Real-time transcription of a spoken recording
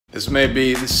This may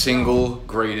be the single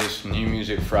greatest New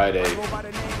Music Friday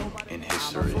in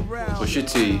history. Pusha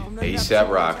T, A$AP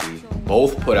Rocky,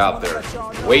 both put out their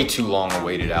way too long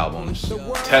awaited albums,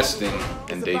 Testing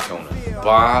and Daytona.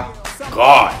 By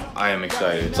God, I am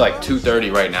excited. It's like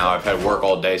 2:30 right now. I've had work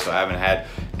all day, so I haven't had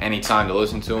any time to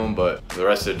listen to them, but the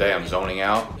rest of the day I'm zoning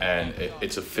out, and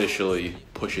it's officially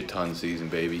Pusha Ton season,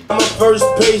 baby. My first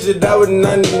page that was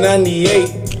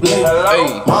 1998.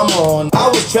 Hey. Mama on. I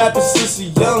was trapping since a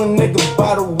young nigga,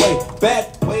 by the way.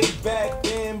 Way back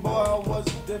then, boy, I was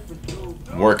a different dude.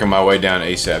 I'm working my way down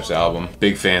A$AP's album.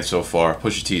 Big fan so far.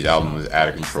 Pusha T's album was out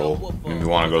of control. Made me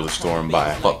want to go to the store and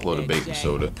buy a fuckload of baking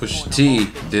soda. Pusha T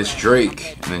dissed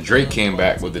Drake, and then Drake came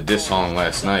back with a diss song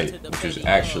last night, which is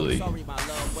actually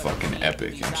fucking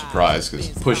epic. I'm surprised because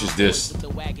Pusha's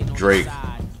dissed Drake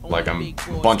like a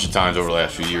bunch of times over the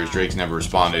last few years. Drake's never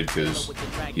responded because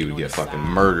he would get fucking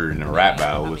murdered in a rap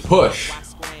battle with Push.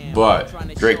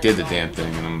 But Drake did the damn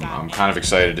thing, and I'm kind of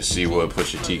excited to see what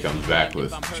Pusha T comes back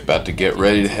with. Just about to get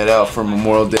ready to head out for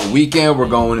Memorial Day weekend. We're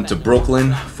going into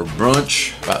Brooklyn for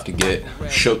brunch. About to get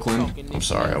Shooklyn. I'm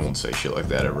sorry, I won't say shit like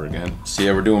that ever again. So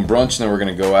yeah, we're doing brunch, and then we're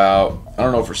gonna go out. I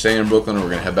don't know if we're staying in Brooklyn or we're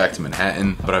gonna head back to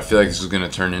Manhattan, but I feel like this is gonna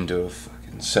turn into a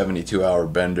fucking 72-hour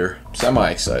bender.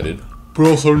 Semi-excited, but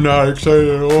also not excited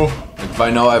at all. Like, if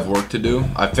I know I have work to do,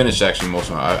 I finished actually most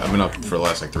of my, I've been up for the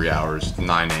last like 3 hours,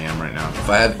 9 a.m. right now. If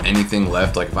I have anything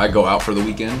left, like if I go out for the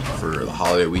weekend, for the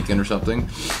holiday weekend or something,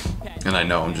 and I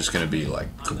know I'm just gonna be like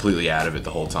completely out of it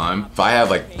the whole time. If I have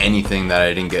like anything that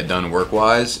I didn't get done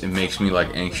work-wise, it makes me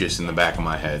like anxious in the back of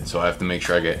my head. So I have to make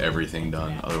sure I get everything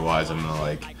done. Otherwise I'm gonna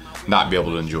like not be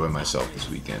able to enjoy myself this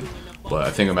weekend. But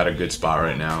I think I'm at a good spot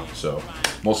right now, so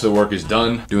most of the work is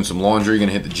done. Doing some laundry,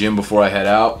 gonna hit the gym before I head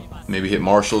out. Maybe hit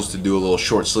Marshall's to do a little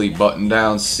short sleeve button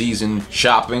down, season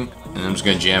shopping, and I'm just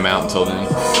gonna jam out until then.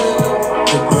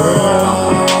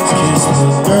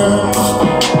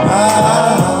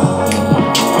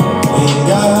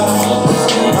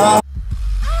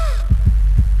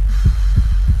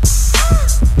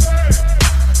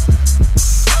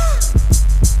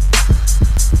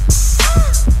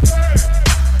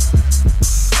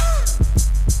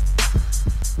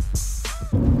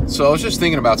 So I was just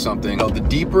thinking about something. The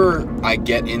deeper I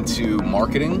get into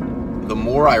marketing, the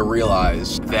more I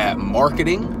realize that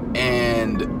marketing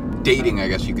and dating, I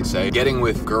guess you could say, getting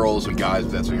with girls and guys,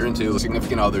 if that's what you're into,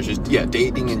 significant others, just, yeah,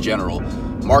 dating in general,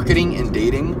 marketing and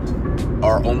dating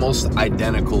are almost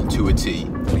identical to a T.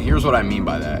 And here's what I mean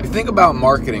by that. If you think about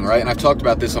marketing, right, and I've talked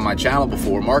about this on my channel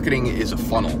before, marketing is a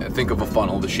funnel. Think of a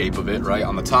funnel, the shape of it, right?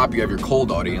 On the top, you have your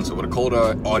cold audience. So what a cold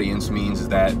audience means is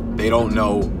that they don't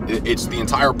know, it's the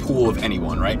entire pool of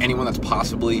anyone, right? Anyone that's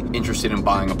possibly interested in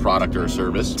buying a product or a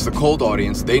service. It's the cold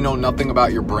audience. They know nothing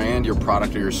about your brand, your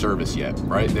product, or your service yet,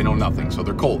 right? They know nothing, so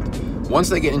they're cold. Once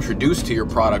they get introduced to your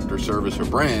product or service or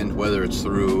brand, whether it's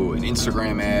through an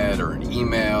Instagram ad or an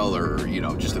email or, you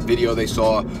know, just a video they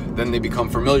saw, then they become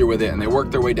familiar with it and they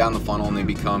work their way down the funnel and they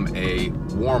become a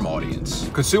warm audience.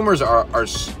 Consumers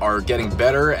are getting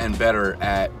better and better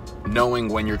at knowing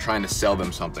when you're trying to sell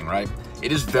them something, right?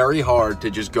 It is very hard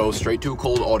to just go straight to a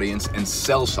cold audience and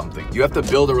sell something. You have to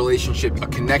build a relationship, a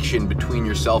connection between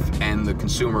yourself and the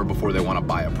consumer before they want to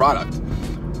buy a product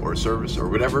or a service or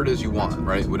whatever it is you want,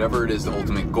 right? Whatever it is the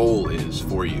ultimate goal is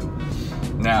for you.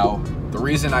 Now, the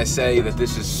reason I say that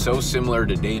this is so similar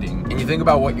to dating, and you think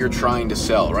about what you're trying to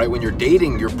sell, right? When you're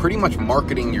dating, you're pretty much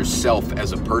marketing yourself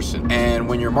as a person. And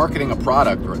when you're marketing a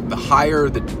product, right, the higher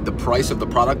the price of the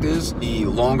product is, the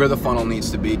longer the funnel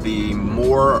needs to be, the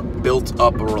more built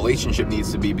up a relationship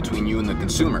needs to be between you and the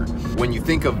consumer. When you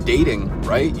think of dating,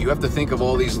 right, you have to think of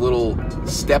all these little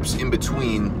steps in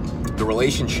between the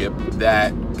relationship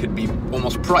that could be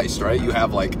almost priced, right? You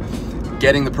have like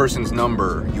getting the person's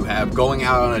number, you have going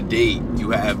out on a date, you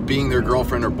have being their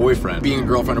girlfriend or boyfriend. Being a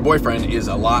girlfriend or boyfriend is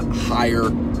a lot higher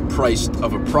priced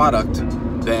of a product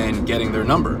than getting their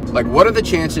number. Like, what are the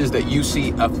chances that you see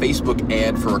a Facebook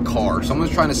ad for a car?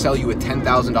 Someone's trying to sell you a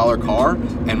 $10,000 car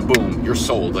and boom, you're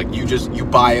sold. Like you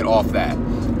buy it off that.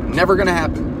 Never gonna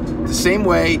happen. The same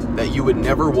way that you would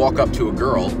never walk up to a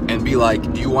girl and be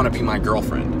like, do you wanna be my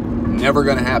girlfriend? Never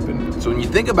gonna happen. So when you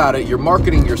think about it, you're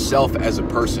marketing yourself as a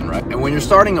person, right? And when you're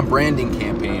starting a branding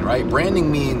campaign, right?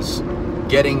 Branding means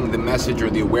getting the message or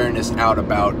the awareness out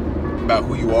about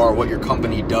who you are, what your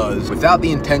company does, without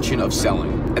the intention of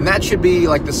selling. And that should be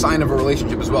like the sign of a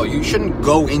relationship as well. You shouldn't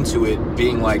go into it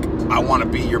being like, I want to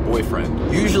be your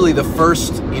boyfriend. Usually the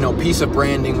first, piece of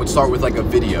branding would start with like a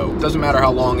video. Doesn't matter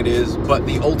how long it is, but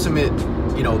the ultimate,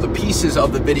 the pieces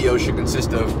of the video should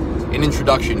consist of an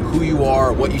introduction, who you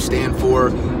are, what you stand for,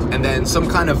 and then some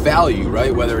kind of value,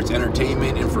 right? Whether it's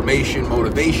entertainment, information,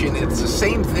 motivation. It's the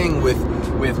same thing with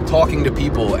talking to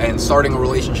people and starting a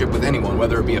relationship with anyone,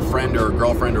 whether it be a friend or a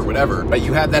girlfriend or whatever, right?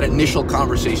 You have that initial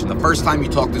conversation. The first time you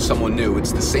talk to someone new,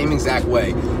 it's the same exact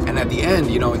way. And at the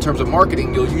end, you know, in terms of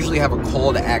marketing, you'll usually have a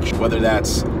call to action, whether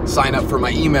that's sign up for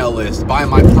my email list, buy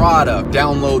my product,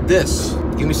 download this,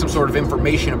 give me some sort of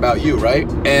information about you, right?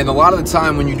 And a lot of the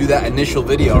time when you do that initial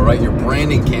video, right, your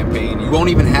branding campaign, you won't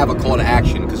even have a call to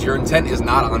action because your intent is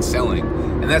not on selling.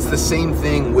 And that's the same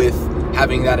thing with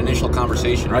having that initial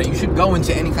conversation, right? You should go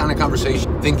into any kind of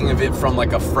conversation thinking of it from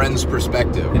like a friend's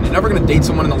perspective. And you're never gonna date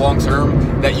someone in the long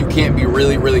term that you can't be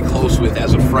really, really close with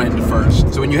as a friend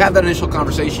first. So when you have that initial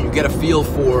conversation, you get a feel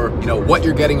for, you know, what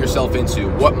you're getting yourself into,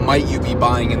 what might you be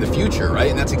buying in the future, right?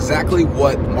 And that's exactly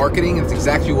what marketing, it's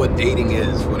exactly what dating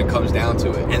is when it comes down to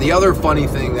it. And the other funny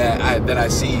thing that I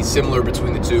see similar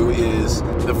between the two is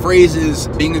the phrases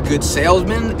being a good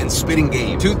salesman and spitting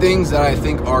game. Two things that I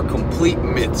think are complete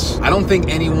myths. I don't think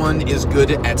anyone is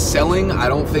good at selling. I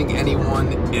don't think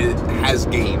anyone has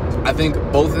game. I think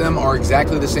both of them are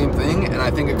exactly the same thing, and I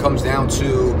think it comes down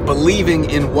to believing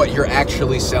in what you're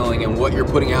actually selling and what you're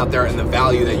putting out there and the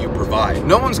value that you provide.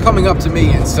 No one's coming up to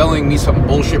me and selling me some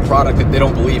bullshit product that they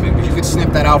don't believe in, because you could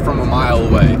sniff that out from a mile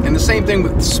away. And the same thing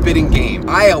with spitting game.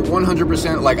 I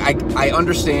 100%, like, I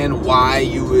understand why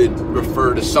you would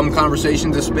refer to some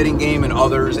conversations as spitting game and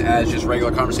others as just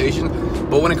regular conversation.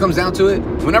 But when it comes down to it,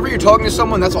 whenever you're talking to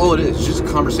someone, that's all it is. It's just a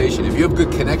conversation. If you have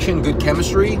good connection, good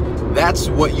chemistry, that's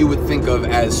what you would think of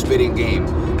as spitting game.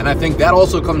 And I think that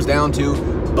also comes down to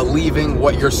believing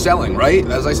what you're selling, right?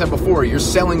 As I said before, you're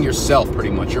selling yourself pretty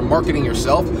much. You're marketing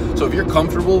yourself. So if you're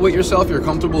comfortable with yourself, you're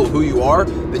comfortable with who you are,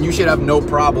 then you should have no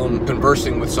problem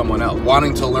conversing with someone else,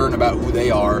 wanting to learn about who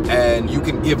they are, and you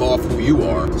can give off who you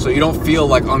are. So you don't feel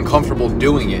like uncomfortable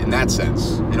doing it in that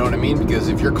sense. You know what I mean? Because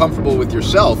if you're comfortable with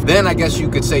yourself, then I guess you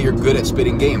could say you're good at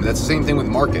spitting game. That's the same thing with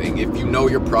marketing. If you know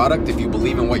your product, if you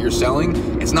believe in what you're selling,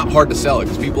 it's not hard to sell it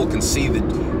because people can see the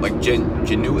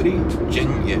genuity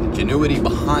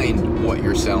behind what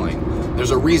you're selling.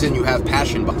 There's a reason you have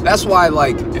passion behind. That's why,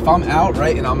 like, if I'm out,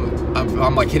 right, and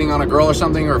I'm like hitting on a girl or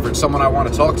something, or if it's someone I want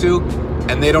to talk to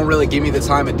and they don't really give me the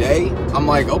time of day, I'm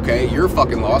like, okay, you're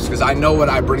fucking lost, because I know what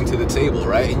I bring to the table,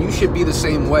 right? And you should be the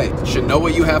same way. You should know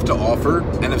what you have to offer,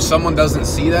 and if someone doesn't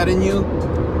see that in you,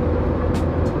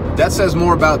 that says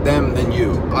more about them than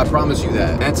you. I promise you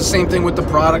that. And it's the same thing with the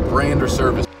product, brand, or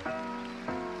service.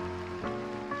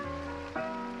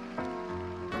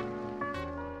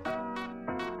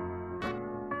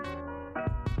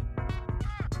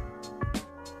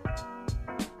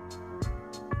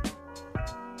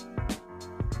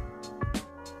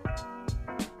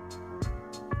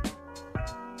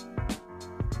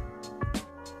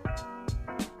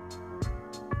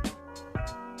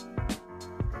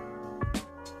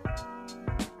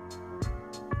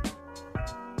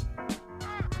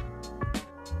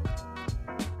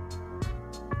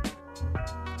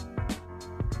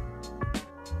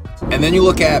 And then you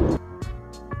look at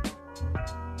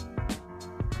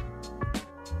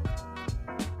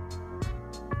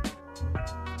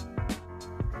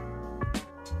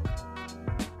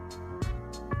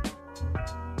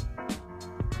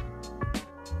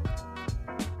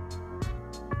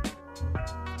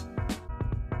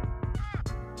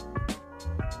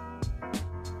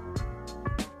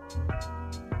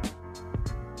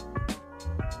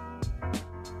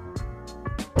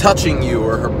touching you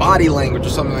or her body language or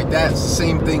something like that. It's the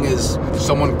same thing as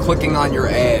someone clicking on your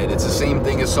ad. It's the same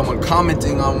thing as someone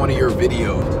commenting on one of your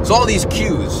videos. So all these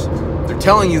cues, they're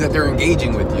telling you that they're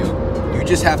engaging with you. You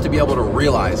just have to be able to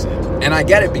realize it. And I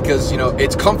get it, because, you know,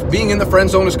 it's being in the friend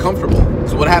zone is comfortable.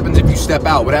 So what happens if you step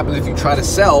out? What happens if you try to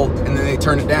sell and then they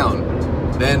turn it down?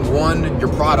 Then one, your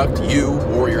product, you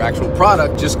or your actual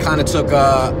product, just kind of took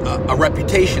a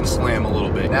reputation slam a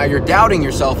little bit. Now you're doubting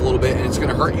yourself a little bit, and it's going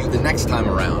to hurt you the next time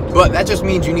around. But that just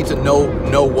means you need to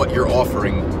know what you're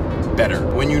offering better.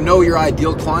 When you know your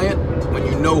ideal client, when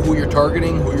you know who you're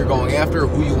targeting, who you're going after,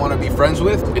 who you want to be friends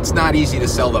with, it's not easy to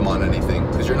sell them on anything,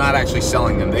 because you're not actually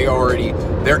selling them.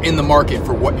 They're in the market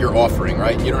for what you're offering,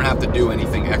 right? You don't have to do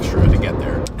anything extra to get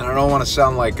there. And I don't want to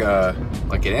sound like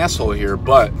an asshole here,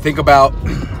 but think about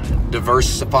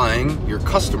diversifying your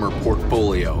customer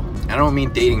portfolio. I don't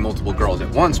mean dating multiple girls at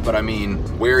once, but I mean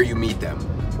where you meet them.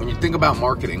 When you think about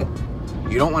marketing,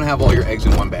 you don't want to have all your eggs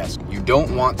in one basket. You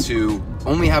don't want to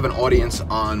only have an audience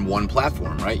on one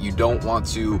platform, right? You don't want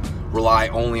to rely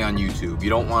only on YouTube. You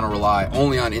don't want to rely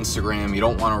only on Instagram. You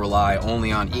don't want to rely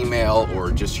only on email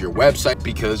or just your website,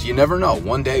 because you never know.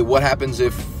 One day, what happens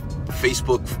if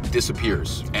Facebook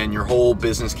disappears and your whole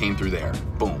business came through there?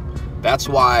 Boom. That's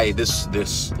why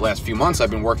this last few months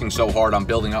I've been working so hard on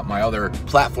building up my other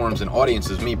platforms and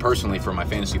audiences, me personally for my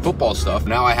fantasy football stuff.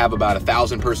 Now I have about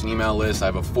 1,000-person email list. I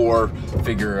have a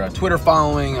 4-figure Twitter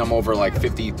following. I'm over like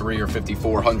 53 or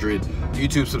 5,400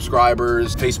 YouTube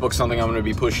subscribers. Facebook's something I'm gonna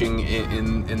be pushing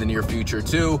in the near future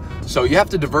too. So you have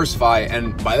to diversify,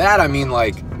 and by that I mean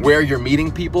like where you're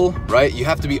meeting people, right? You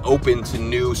have to be open to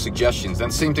new suggestions.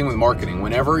 And same thing with marketing.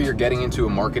 Whenever you're getting into a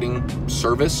marketing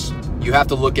service, you have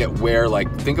to look at where,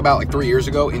 like, think about like 3 years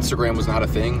ago, Instagram was not a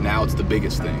thing. Now it's the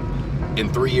biggest thing.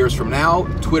 In 3 years from now,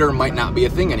 Twitter might not be a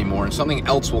thing anymore and something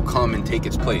else will come and take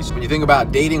its place. When you think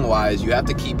about dating wise, you have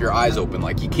to keep your eyes open.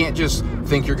 Like, you can't just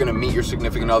think you're gonna meet your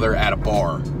significant other at a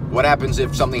bar. What happens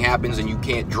if something happens and you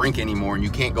can't drink anymore and you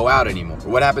can't go out anymore?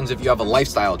 What happens if you have a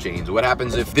lifestyle change? What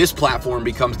happens if this platform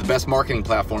becomes the best marketing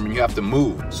platform and you have to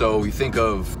move? So you think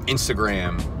of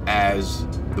Instagram as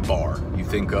the bar. You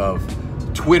think of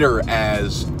Twitter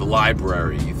as the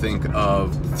library. You think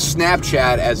of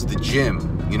Snapchat as the gym.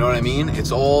 You know what I mean?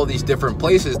 It's all these different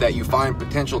places that you find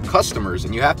potential customers,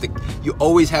 and you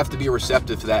always have to be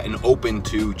receptive to that and open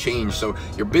to change. So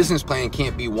your business plan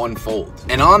can't be one fold.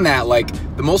 And on that, like,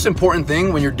 the most important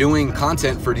thing when you're doing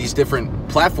content for these different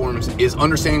platforms is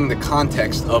understanding the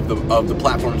context of the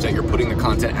platforms that you're putting the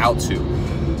content out to.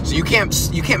 So you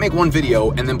can't make one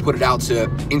video and then put it out to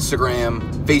Instagram,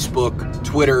 Facebook,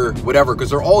 Twitter, whatever, because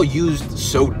they're all used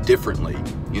so differently,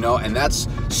 you know, and that's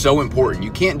so important. You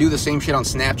can't do the same shit on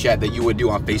Snapchat that you would do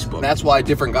on Facebook. And that's why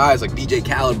different guys like DJ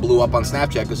Khaled blew up on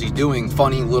Snapchat, because he's doing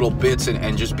funny little bits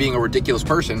and just being a ridiculous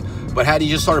person. But had he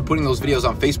just started putting those videos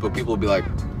on Facebook, people would be like,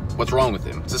 what's wrong with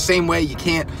him? It's the same way you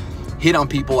can't hit on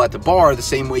people at the bar the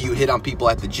same way you hit on people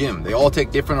at the gym. They all take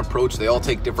different approach, they all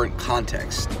take different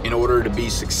context in order to be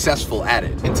successful at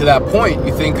it. And to that point,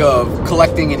 you think of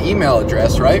collecting an email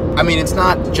address, right? I mean, it's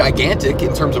not gigantic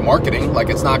in terms of marketing, like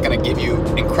it's not gonna give you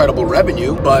incredible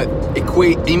revenue, but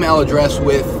equate email address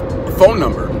with a phone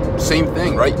number. Same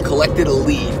thing, right? You collected a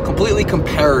lead, completely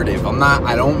comparative.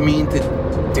 I don't mean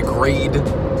to degrade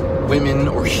women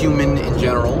or human in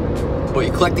general, but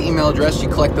you collect the email address, you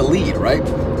collect the lead, right?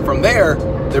 From there,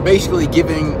 they're basically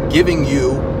giving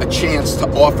you a chance to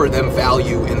offer them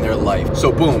value in their life.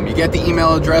 So boom, you get the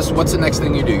email address. What's the next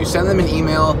thing you do? You send them an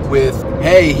email with,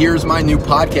 hey, here's my new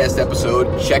podcast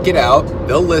episode, check it out.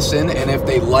 They'll listen, and if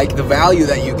they like the value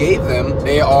that you gave them,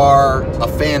 they are a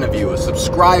fan of you, a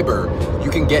subscriber.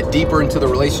 You can get deeper into the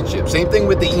relationship. Same thing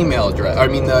with the email address. I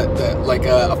mean, like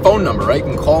a phone number, right?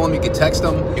 You can call them, you can text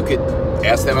them, you could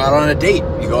ask them out on a date.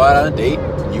 You go out on a date,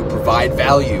 you provide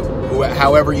value.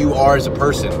 However you are as a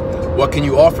person, what can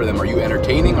you offer them? Are you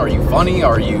entertaining? Are you funny?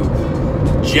 Are you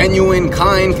genuine,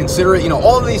 kind, considerate? You know,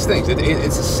 all of these things.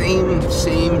 It's the same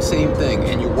thing,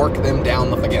 and you work them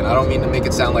down. Again, I don't mean to make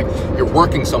it sound like you're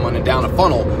working someone and down a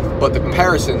funnel, but the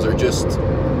comparisons are just.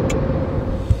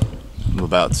 I'm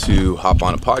about to hop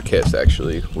on a podcast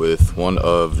actually with one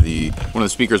of the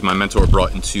speakers my mentor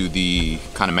brought into the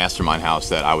kind of mastermind house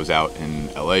that I was out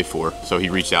in LA for. So he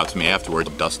reached out to me afterwards,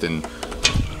 Dustin.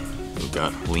 We've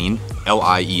got Lean,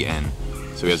 L-I-E-N.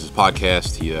 So he has his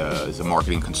podcast, he is a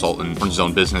marketing consultant, runs his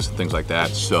own business and things like that.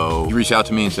 So he reached out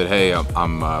to me and said, hey,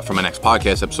 I'm for my next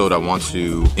podcast episode, I want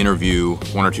to interview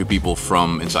 1 or 2 people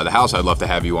from inside the house. I'd love to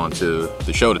have you onto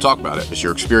the show to talk about it. It's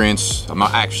your experience. I'm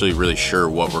not actually really sure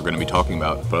what we're gonna be talking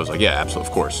about, but I was like, yeah, absolutely,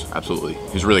 of course, absolutely.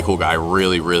 He's a really cool guy,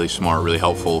 really smart, really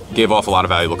helpful. Gave off a lot of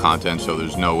valuable content, so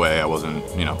there's no way I wasn't,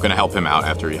 gonna help him out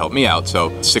after he helped me out. So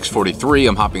 6:43,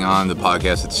 I'm hopping on the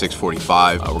podcast at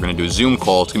 6:45. We're gonna do a Zoom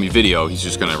call. It's gonna be video. He's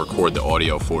just gonna record the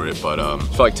audio for it, but I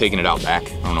feel like taking it out back.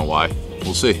 I don't know why.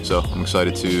 We'll see. So I'm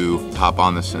excited to hop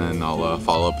on this, and I'll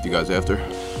follow up with you guys after.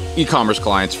 E-commerce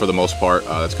clients for the most part.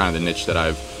 That's kind of the niche that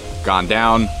I've gone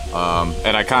down,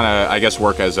 and I guess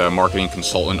work as a marketing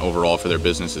consultant overall for their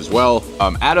business as well.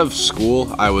 Out of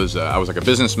school, I was like a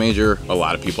business major. A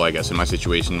lot of people, I guess, in my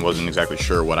situation wasn't exactly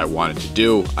sure what I wanted to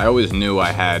do. I always knew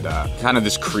I had kind of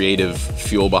this creative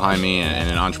fuel behind me and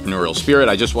an entrepreneurial spirit.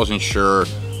 I just wasn't sure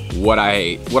what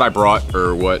I brought,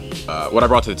 or what I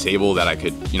brought to the table that I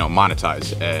could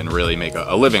monetize and really make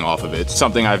a living off of it. It's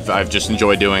something I've just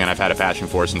enjoyed doing, and I've had a passion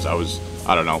for since I was,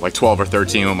 I don't know, like 12 or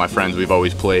 13 with my friends. We've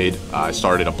always played. I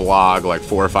started a blog like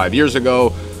 4 or 5 years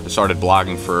ago. I started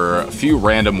blogging for a few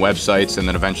random websites, and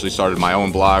then eventually started my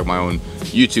own blog, my own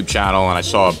YouTube channel, and I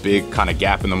saw a big kind of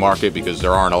gap in the market because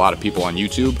there aren't a lot of people on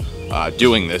YouTube.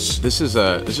 doing this? This is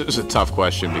a tough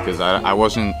question because I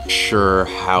wasn't sure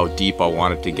how deep I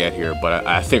wanted to get here, but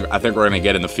I think we're gonna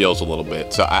get in the feels a little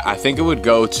bit. So I think it would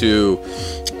go to,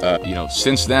 you know,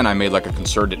 since then I made like a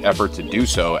concerted effort to do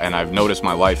so, and I've noticed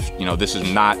my life, you know, this is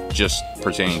not just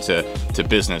pertaining to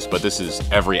business, but this is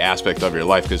every aspect of your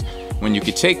life, because when you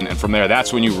could take, and from there,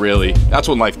 that's when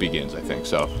life begins, I think.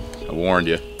 So I warned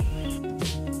you.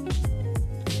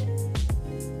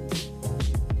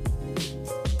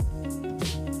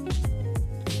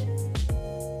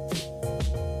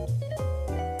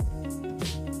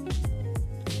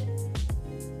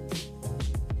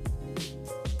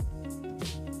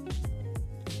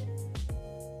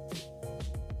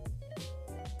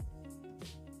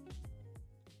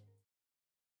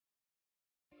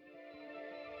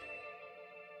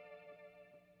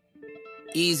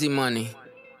 Easy money.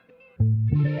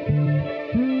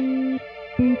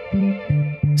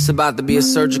 It's about to be a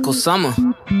surgical summer.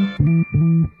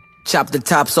 Chop the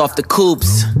tops off the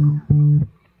coupes.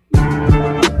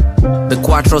 The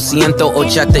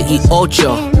 488.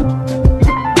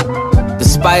 The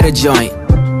spider joint.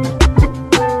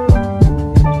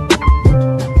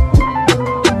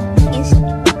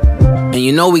 And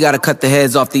you know we gotta cut the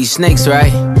heads off these snakes,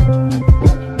 right?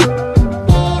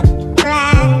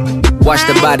 Watch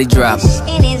the body drop.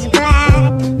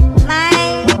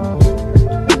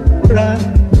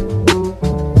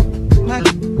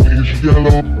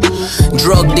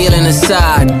 Drug dealing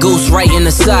aside, ghost writing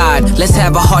aside, let's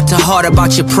have a heart-to-heart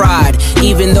about your pride.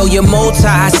 Even though you're multi,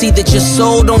 I see that your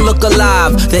soul don't look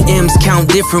alive. The M's count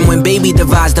different when baby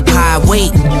divides the pie.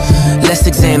 Wait, let's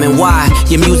examine why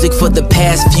your music for the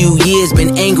past few years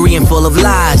been angry and full of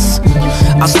lies.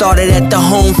 I started at the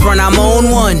home front, I'm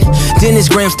on one. Dennis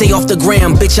Graham, stay off the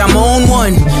gram, bitch, I'm on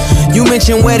one. You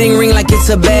mentioned wedding ring like it's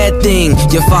a bad thing.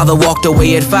 Your father walked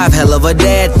away at 5, hell of a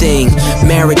dad thing.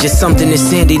 Marriage is something that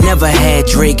Sandy never had,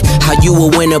 Drake. How you a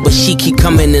winner but she keep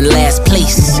coming in last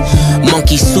place.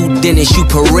 Monkey suit Dennis, you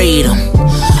parade him.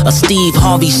 A Steve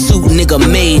Harvey suit, nigga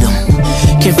made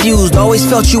him. Confused, always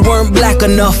felt you weren't black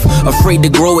enough. Afraid to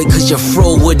grow it cause your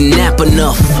fro wouldn't nap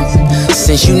enough.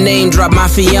 Since you name dropped my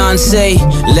fiance,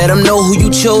 let them know who you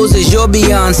chose as your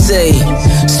Beyonce.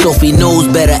 Sophie knows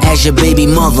better as your baby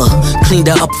mother. Cleaned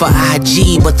her up for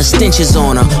IG, but the stench is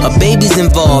on her. A baby's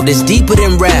involved, it's deeper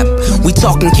than rap. We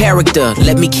talking character,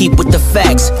 let me keep with the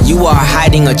facts. You are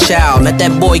hiding a child, let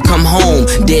that boy come home.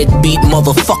 Deadbeat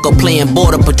motherfucker playing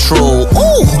border patrol.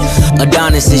 Ooh,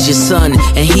 Adonis is your son,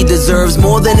 and he deserves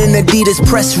more than an Adidas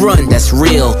press run. That's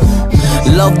real.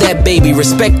 Love that baby,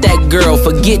 respect that girl.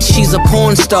 Forget she's a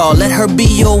porn star, let her be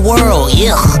your world.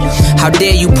 Yeah. How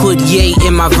dare you put yay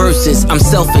in my verses? I'm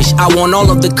selfish, I want all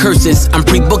of the curses. I'm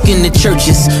pre-booking the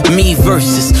churches, me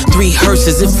versus 3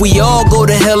 hearses. If we all go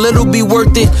to hell, it'll be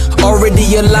worth it.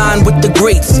 Already aligned with the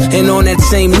greats. And on that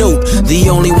same note, the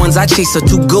only ones I chase are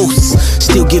 2 ghosts.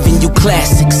 Still giving you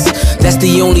classics. That's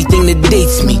the only thing that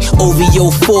dates me.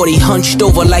 OVO 40, hunched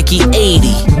over like he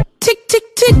 80. Tick, tick,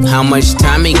 tick. How much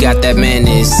time he got? That man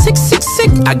is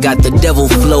 666. I got the devil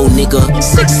flow, nigga.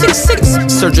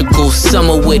 666. Surgical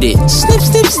summer with it. Snip,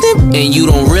 snip, snip. And you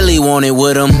don't really want it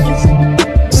with him.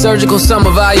 Surgical Summer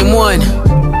Volume 1.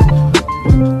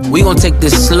 We gon' take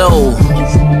this slow.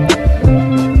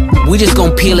 We just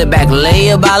gon' peel it back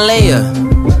layer by layer.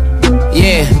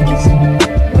 Yeah.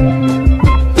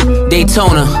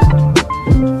 Daytona.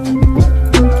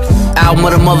 Album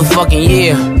of the motherfucking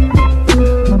year.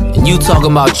 You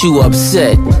talking about you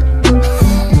upset.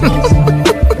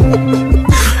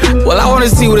 Well, I wanna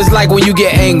see what it's like when you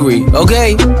get angry,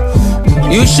 okay?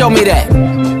 You show me that.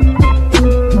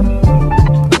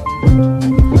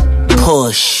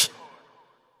 Push.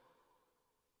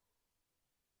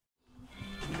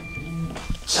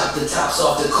 Chop the tops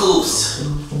off the coupes.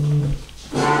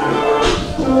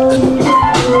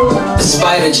 The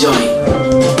spider joint.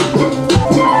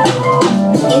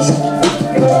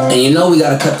 And you know we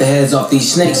gotta cut the heads off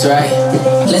these snakes, right?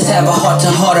 Let's have a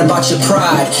heart-to-heart about your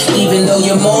pride. Even though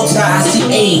you're multi, I see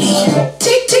 80.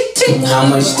 Tick, tick, tick. How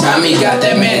much time he got?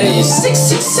 That man is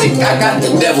 666. I got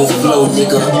the devil flow,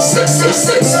 nigga.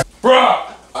 666. Bruh!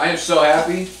 I am so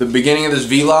happy. The beginning of this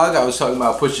vlog, I was talking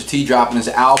about Pusha T dropping his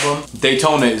album.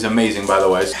 Daytona is amazing, by the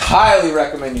way. Highly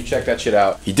recommend you check that shit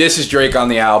out. He disses Drake on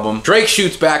the album. Drake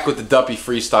shoots back with the Duppy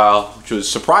freestyle, which was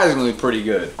surprisingly pretty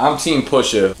good. I'm team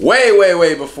Pusha way, way,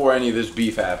 way before any of this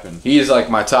beef happened. He is like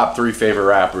my top 3 favorite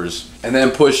rappers. And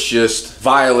then Push just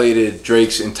violated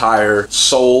Drake's entire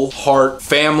soul, heart,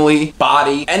 family,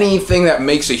 body. Anything that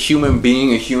makes a human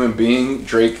being,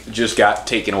 Drake just got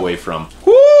taken away from.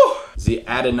 Woo! The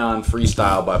Adidon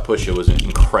freestyle by Pusha was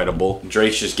incredible.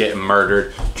 Drake's just getting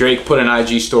murdered. Drake put an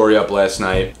IG story up last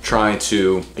night trying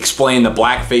to explain the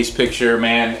blackface picture,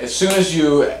 man. As soon as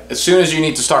you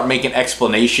need to start making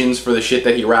explanations for the shit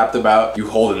that he rapped about, you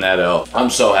holding that L. I'm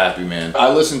so happy, man.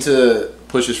 I listened to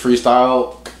Pusha's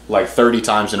freestyle like 30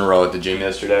 times in a row at the gym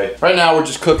yesterday. Right now we're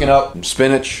just cooking up some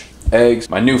spinach, eggs.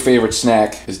 My new favorite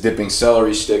snack is dipping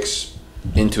celery sticks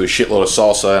into a shitload of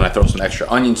salsa, and I throw some extra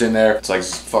onions in there. It's like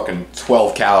fucking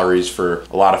 12 calories for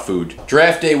a lot of food.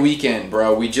 Draft day weekend,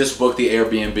 bro. We just booked the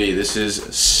Airbnb. This is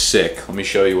sick. Let me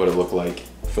show you what it looked like.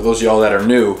 For those of y'all that are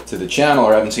new to the channel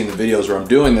or haven't seen the videos where I'm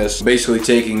doing this, I'm basically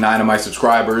taking 9 of my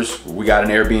subscribers. We got an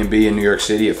Airbnb in New York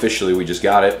City. Officially, we just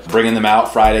got it. Bringing them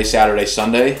out Friday, Saturday,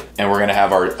 Sunday, and we're gonna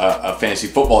have our fantasy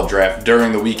football draft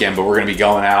during the weekend, but we're gonna be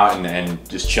going out and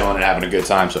just chilling and having a good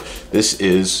time. So this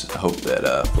is, I hope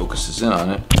that focuses in on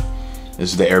it.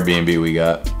 This is the Airbnb we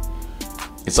got.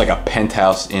 It's like a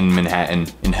penthouse in Manhattan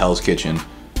in Hell's Kitchen.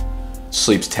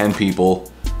 Sleeps 10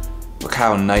 people. Look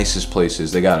how nice this place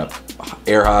is. They got a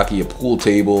air hockey, a pool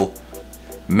table.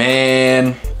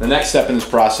 Man, the next step in this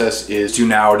process is to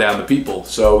narrow down the people.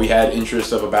 So we had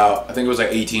interest of about, I think it was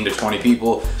like 18 to 20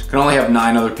 people. Can only have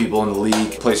 9 other people in the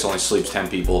league. Place only sleeps 10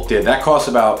 people. That costs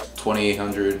about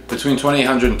 $2,800, between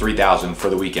 $2,800 and $3,000 for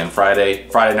the weekend, Friday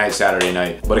night, Saturday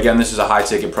night. But again, this is a high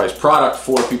ticket price product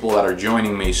for people that are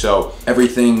joining me. So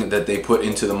everything that they put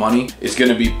into the money is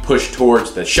gonna be pushed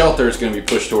towards the shelter. It's gonna be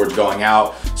pushed towards going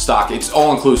out, stock. It's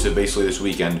all inclusive basically this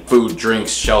weekend. Food,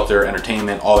 drinks, shelter,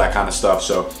 entertainment, all that kind of stuff.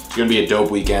 So it's gonna be a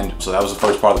dope weekend. So that was the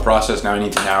first part of the process. Now I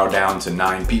need to narrow down to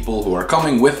 9 people who are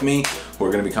coming with me, who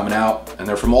are gonna be coming out, and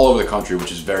they're from all over the country,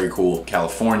 which is very cool.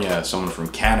 California, someone from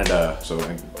Canada, so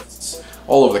it's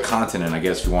all over the continent, I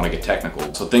guess, if you wanna get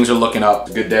technical. So things are looking up.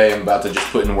 It's a good day. I'm about to just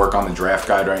put in work on the draft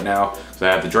guide right now. So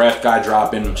I have the draft guide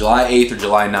dropping. July 8th or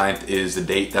July 9th is the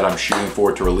date that I'm shooting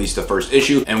for to release the first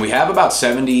issue. And we have about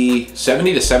 70 to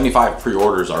 75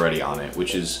 pre-orders already on it,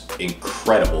 which is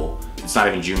incredible. It's not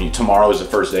even June. Tomorrow is the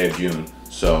first day of June.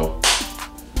 So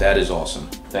that is awesome.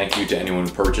 Thank you to anyone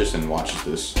who purchased and watches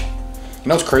this. You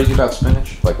know what's crazy about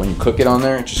spinach? Like when you cook it on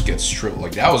there, it just gets stripped.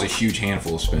 Like that was a huge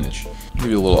handful of spinach. I'll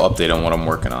give you a little update on what I'm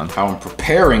working on. How I'm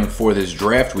preparing for this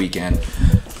draft weekend.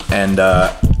 And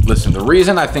listen, the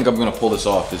reason I think I'm gonna pull this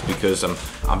off is because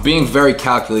I'm being very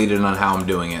calculated on how I'm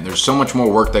doing it. There's so much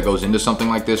more work that goes into something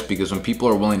like this, because when people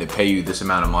are willing to pay you this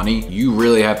amount of money, you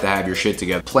really have to have your shit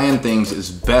together. Plan things as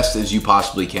best as you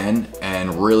possibly can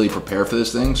and really prepare for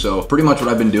this thing. So pretty much what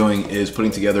I've been doing is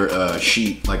putting together a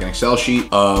sheet, like an Excel sheet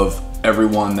of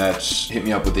everyone that's hit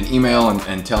me up with an email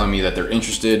and telling me that they're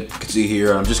interested. You can see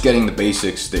here, I'm just getting the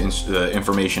basics, the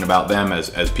information about them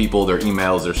as people, their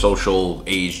emails, their social,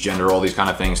 age, gender, all these kind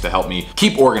of things to help me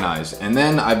keep organized. And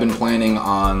then I've been planning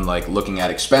on like looking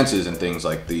at expenses and things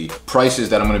like the prices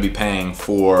that I'm gonna be paying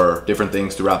for different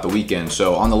things throughout the weekend.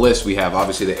 So on the list, we have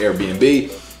obviously the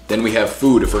Airbnb. Then we have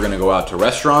food. If we're gonna go out to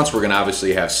restaurants, we're gonna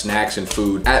obviously have snacks and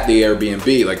food at the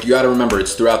Airbnb. Like you gotta remember,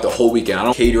 it's throughout the whole weekend. I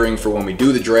don't catering for when we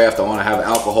do the draft. I wanna have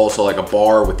alcohol, so like a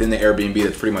bar within the Airbnb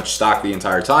that's pretty much stocked the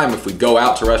entire time. If we go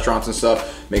out to restaurants and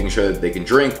stuff, making sure that they can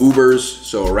drink. Ubers,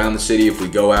 so around the city, if we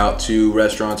go out to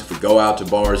restaurants, if we go out to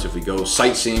bars, if we go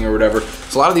sightseeing or whatever.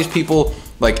 So a lot of these people,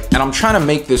 like, and I'm trying to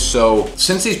make this so,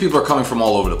 since these people are coming from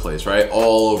all over the place, right?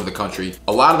 All over the country.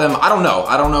 A lot of them, I don't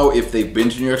know if they've been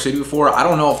to New York City before. I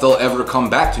don't know if they'll ever come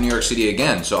back to New York City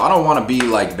again. So I don't wanna be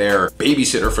like their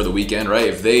babysitter for the weekend, right?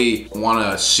 If they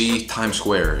wanna see Times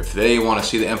Square, if they wanna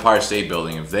see the Empire State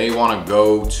Building, if they wanna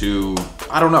go to,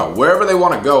 I don't know, wherever they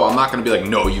wanna go, I'm not gonna be like,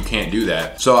 no, you can't do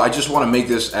that. So I just wanna make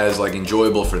this as like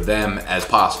enjoyable for them as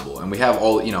possible. And we have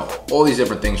all, you know, all these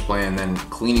different things planned. Then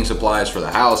cleaning supplies for the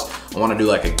house. I wanna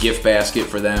do like a gift basket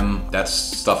for them. That's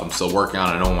stuff I'm still working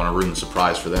on. I don't wanna ruin the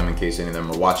surprise for them in case any of them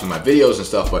are watching my videos and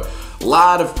stuff, but a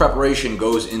lot of preparation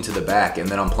goes into the back, and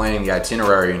then I'm planning the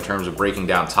itinerary in terms of breaking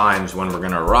down times when we're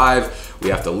gonna arrive. We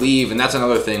have to leave, and that's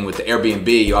another thing with the Airbnb.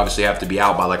 You obviously have to be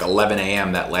out by like 11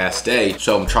 a.m. that last day.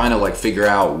 So I'm trying to like figure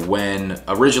out when,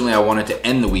 originally I wanted to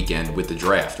end the weekend with the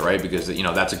draft, right? Because you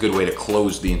know, that's a good way to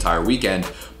close the entire weekend.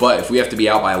 But if we have to be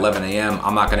out by 11 a.m.,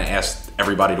 I'm not gonna ask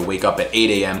everybody to wake up at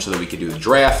 8 a.m. so that we could do the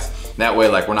draft. That way,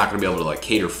 like, we're not gonna be able to like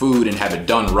cater food and have it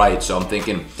done right. So I'm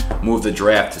thinking move the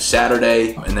draft to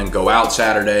Saturday and then go out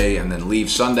Saturday and then leave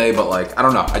Sunday. But like, I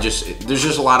don't know, there's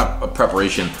just a lot of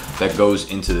preparation that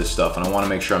goes into this stuff, and I wanna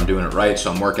make sure I'm doing it right.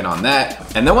 So I'm working on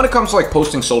that. And then when it comes to like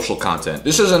posting social content,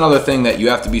 this is another thing that you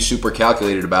have to be super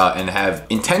calculated about and have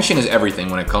intention is everything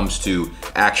when it comes to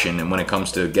action and when it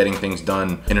comes to getting things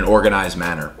done in an organized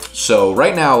manner. So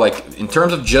right now, like in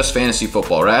terms of just fantasy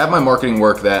football, right? I have my marketing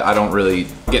work that I don't really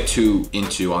get too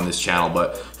into on this channel,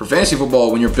 but for fantasy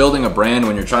football, when you're building a brand,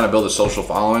 when you're trying to build a social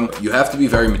following, you have to be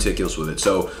very meticulous with it.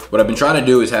 So what I've been trying to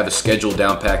do is have a schedule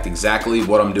down packed, exactly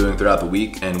what I'm doing throughout the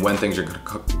week and when things are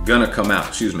gonna come out,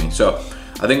 excuse me. So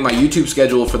I think my YouTube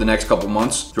schedule for the next couple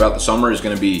months throughout the summer is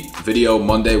gonna be video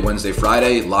Monday, Wednesday,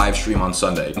 Friday, live stream on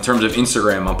Sunday. In terms of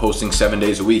Instagram, I'm posting 7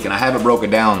 days a week, and I have it broken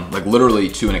down like literally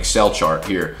to an Excel chart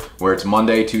here, where it's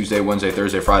Monday, Tuesday, Wednesday,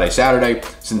 Thursday, Friday, Saturday.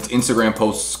 Since Instagram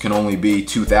posts can only be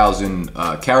 2,000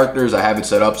 characters, I have it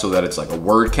set up so that it's like a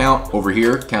word count over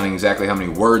here, counting exactly how many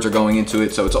words are going into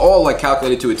it. So it's all like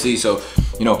calculated to a T. So,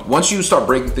 you know, once you start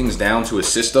breaking things down to a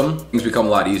system, things become a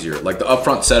lot easier. Like the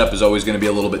upfront setup is always gonna be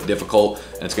a little bit difficult,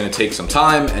 and it's gonna take some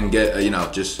time and get, you know,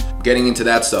 just getting into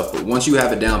that stuff. But once you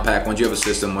have it down packed, once you have a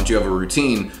system, once you have a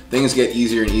routine, things get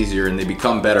easier and easier, and they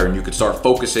become better, and you could start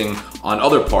focusing on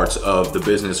other parts of the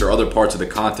business or other parts of the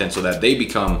content so that they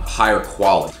become higher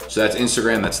quality. So that's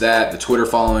Instagram, that's that. The Twitter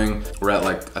following, we're at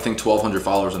like, I think 1,200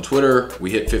 followers on Twitter. We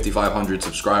hit 5,500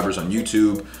 subscribers on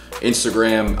YouTube.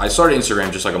 Instagram, I started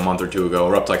Instagram just like a month or two ago.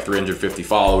 We're up to like 350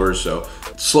 followers, so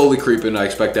slowly creeping. I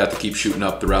expect that to keep shooting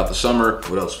up throughout the summer.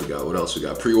 What else we got? What else we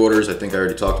got? Pre-orders, I think I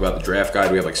already talked about the draft guide.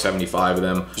 We have like 75 of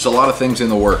them. There's a lot of things in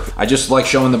the work. I just like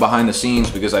showing the behind the scenes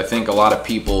because I think a lot of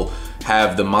people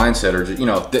have the mindset, or, you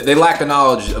know, they lack the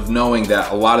knowledge of knowing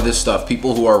that a lot of this stuff,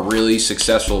 people who are really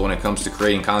successful when it comes to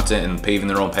creating content and paving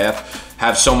their own path,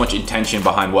 have so much intention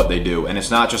behind what they do. And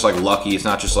it's not just like lucky, it's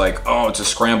not just like, oh, it's a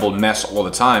scrambled mess all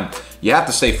the time. You have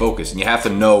to stay focused and you have to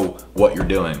know what you're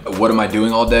doing. What am I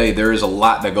doing all day? There is a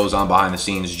lot that goes on behind the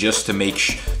scenes just to make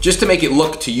it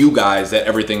look to you guys that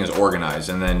everything is organized.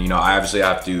 And then, you know, I obviously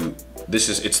have to,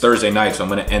 it's Thursday night, so I'm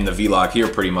gonna end the vlog here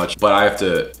pretty much, but I have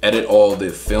to edit all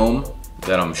the film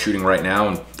that I'm shooting right now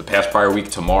in the past prior week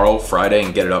tomorrow, Friday,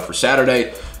 and get it up for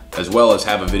Saturday, as well as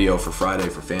have a video for Friday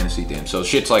for fantasy. Damn, so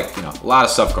shit's like, you know, a lot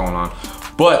of stuff going on.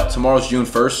 But tomorrow's June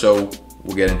 1st, so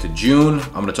we'll get into June.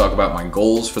 I'm gonna talk about my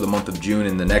goals for the month of June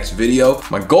in the next video.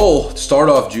 My goal to start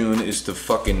off June is to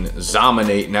fucking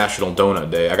zominate National Donut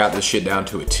Day. I got this shit down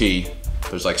to a T.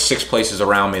 There's like 6 places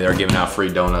around me that are giving out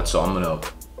free donuts, so I'm gonna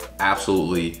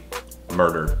absolutely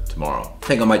murder tomorrow. I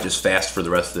think I might just fast for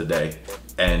the rest of the day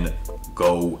and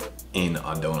go in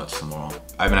on donuts tomorrow.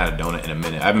 I haven't had a donut in a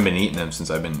minute. I haven't been eating them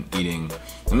since I've been eating.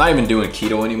 I'm not even doing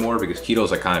keto anymore because keto is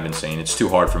like kind of insane. It's too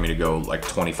hard for me to go like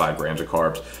 25 grams of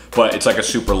carbs, but it's like a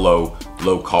super low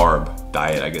carb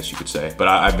diet, I guess you could say. But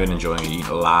I've been enjoying it, eating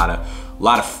a lot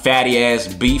of fatty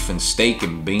ass beef and steak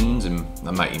and beans, and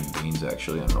I'm not eating beans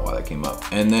actually. I don't know why that came up.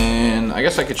 And then I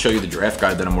guess I could show you the draft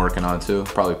guide that I'm working on too.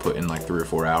 Probably put in like 3 or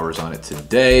 4 hours on it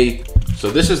today. So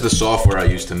this is the software I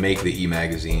use to make the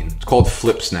e-magazine. It's called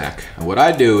FlipSnack. And what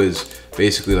I do is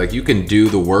basically like you can do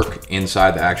the work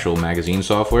inside the actual magazine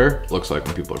software. It looks like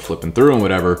when people are flipping through and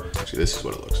whatever. Actually, this is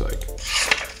what it looks like.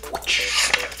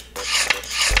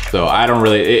 So I don't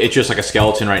really, it's just like a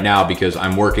skeleton right now because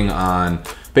I'm working on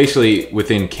basically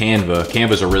within Canva.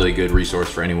 Canva's a really good resource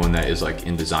for anyone that is like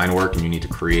in design work and you need to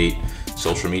create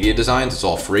social media designs. It's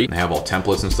all free. They have all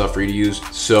templates and stuff for you to use.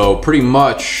 So pretty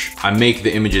much I make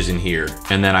the images in here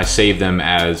and then I save them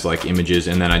as like images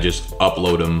and then I just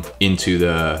upload them into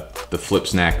the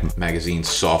FlipSnack magazine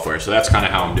software. So that's kind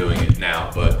of how I'm doing it now,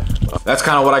 but that's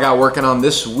kind of what I got working on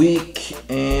this week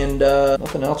and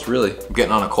nothing else really. I'm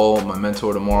getting on a call with my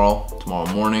mentor tomorrow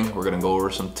morning. We're gonna go over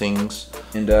some things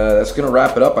and that's gonna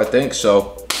wrap it up, I think.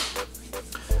 So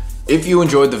if you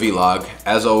enjoyed the vlog,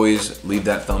 as always, leave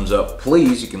that thumbs up.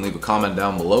 Please, you can leave a comment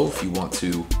down below if you want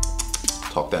to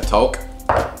talk that talk.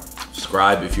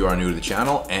 Subscribe if you are new to the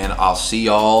channel, and I'll see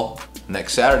y'all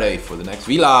next Saturday for the next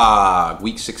vlog,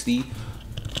 week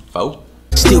 64.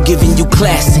 Still giving you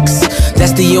classics,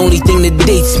 that's the only thing that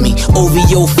dates me.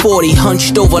 OVO 40,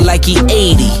 hunched over like he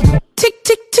 80. Tick,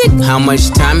 tick, tick. How much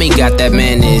time he got? That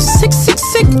man is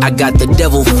 666. I got the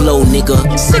devil flow,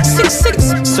 nigga.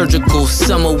 666. Surgical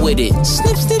summer with it.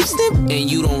 Snip, snip, snip. And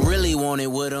you don't really want it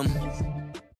with him.